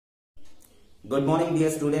Good morning, dear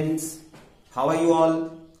students. How are you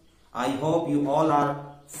all? I hope you all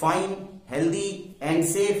are fine, healthy and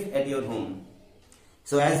safe at your home.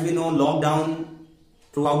 So as we know, lockdown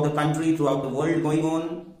throughout the country, throughout the world going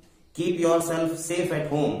on. Keep yourself safe at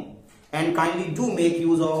home and kindly do make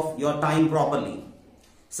use of your time properly.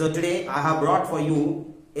 So today I have brought for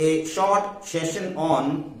you a short session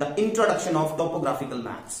on the introduction of topographical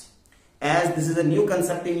maps. As this is a new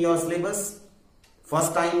concept in your syllabus,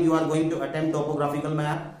 first time you are going to attempt topographical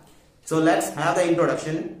map. So let's have the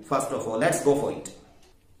introduction first of all. Let's go for it.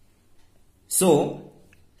 So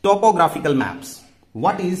topographical maps.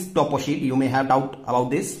 What is topo sheet? You may have doubt about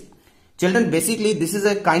this. Children, basically this is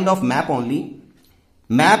a kind of map only.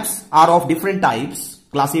 Maps are of different types,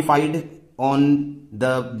 classified on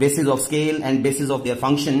the basis of scale and basis of their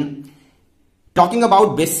function. Talking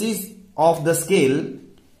about basis of the scale,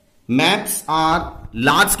 maps are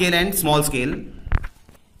large scale and small scale.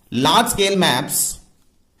 Large scale maps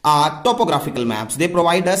are topographical maps. They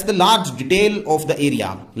provide us the large detail of the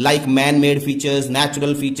area, like man-made features,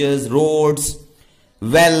 natural features, roads,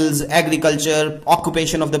 wells, agriculture,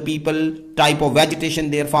 occupation of the people, type of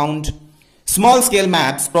vegetation they are found. Small scale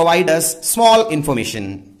maps provide us small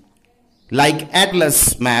information, like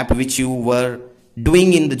atlas map which you were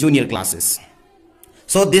doing in the junior classes.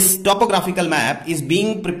 So this topographical map is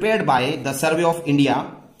being prepared by the Survey of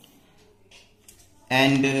India,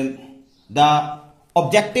 and the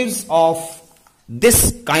objectives of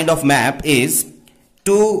this kind of map is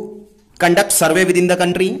to conduct survey within the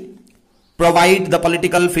country, provide the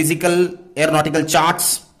political, physical, aeronautical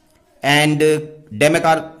charts, and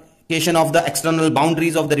demarcation of the external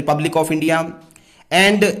boundaries of the Republic of India.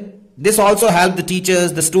 And this also helps the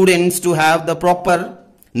teachers, the students to have the proper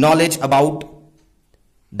knowledge about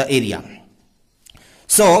the area.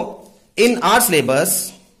 So in our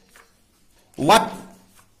syllabus, what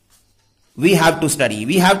we have to study?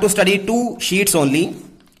 We have to study two sheets only.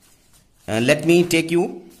 Let me take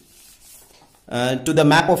you to the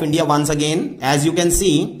map of India once again. As you can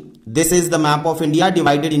see, this is the map of India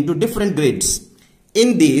divided into different grids.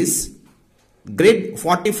 In this, grid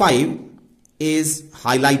 45 is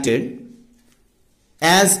highlighted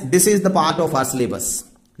as this is the part of our syllabus.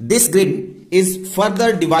 This grid is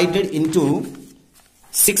further divided into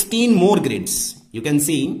 16 more grids. You can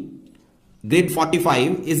see grid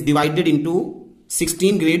 45 is divided into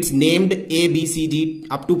 16 grids named A, B, C, D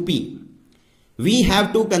up to P. We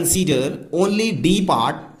have to consider only D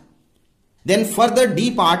part. Then further D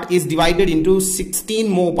part is divided into 16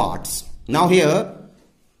 more parts. Now here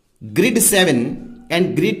grid 7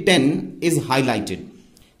 and grid 10 is highlighted.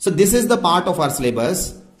 So this is the part of our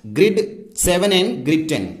syllabus, grid 7 and grid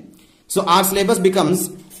 10. So our syllabus becomes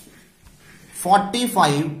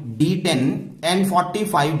 45D10 and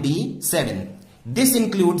 45D7. This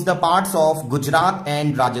includes the parts of Gujarat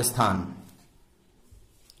and Rajasthan.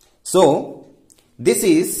 So this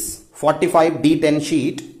is 45D10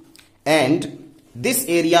 sheet, and this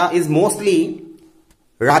area is mostly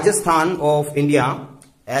Rajasthan of India.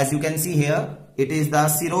 As you can see here, it is the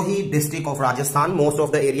Sirohi district of Rajasthan. Most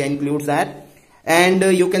of the area includes that. And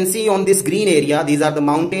you can see on this green area, these are the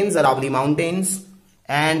mountains, Aravalli mountains.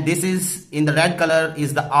 And this is in the red color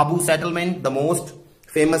is the Abu settlement, the most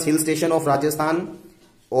famous hill station of Rajasthan,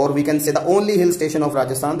 or we can say the only hill station of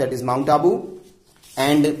Rajasthan, that is Mount Abu.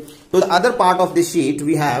 And to the other part of this sheet,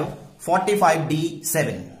 we have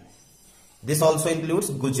 45D7. This also includes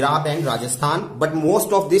Gujarat and Rajasthan, but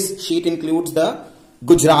most of this sheet includes the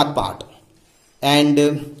Gujarat part.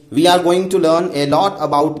 And we are going to learn a lot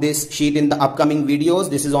about this sheet in the upcoming videos.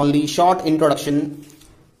 This is only short introduction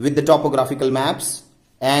with the topographical maps.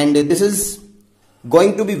 And this is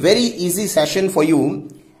going to be very easy session for you.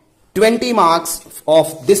 20 marks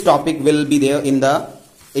of this topic will be there in the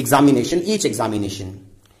examination, each examination.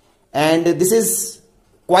 And this is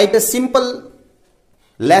quite a simple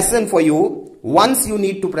lesson for you. Once you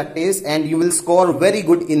need to practice, and you will score very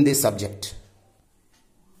good in this subject.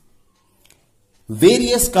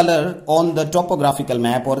 Various color on the topographical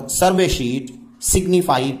map or survey sheet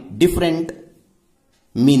signify different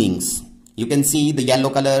meanings. You can see the yellow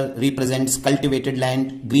color represents cultivated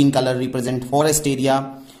land, green color represents forest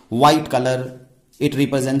area, white color it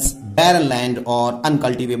represents barren land or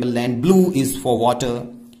uncultivable land, blue is for water,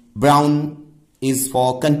 brown is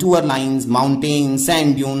for contour lines, mountains,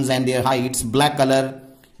 sand dunes and their heights, black color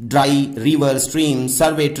dry river, streams,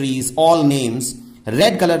 survey trees, all names.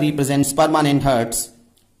 Red color represents permanent huts,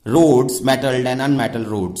 roads, metalled and unmetalled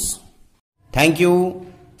roads. Thank you.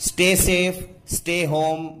 Stay safe. Stay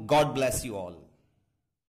home. God bless you all.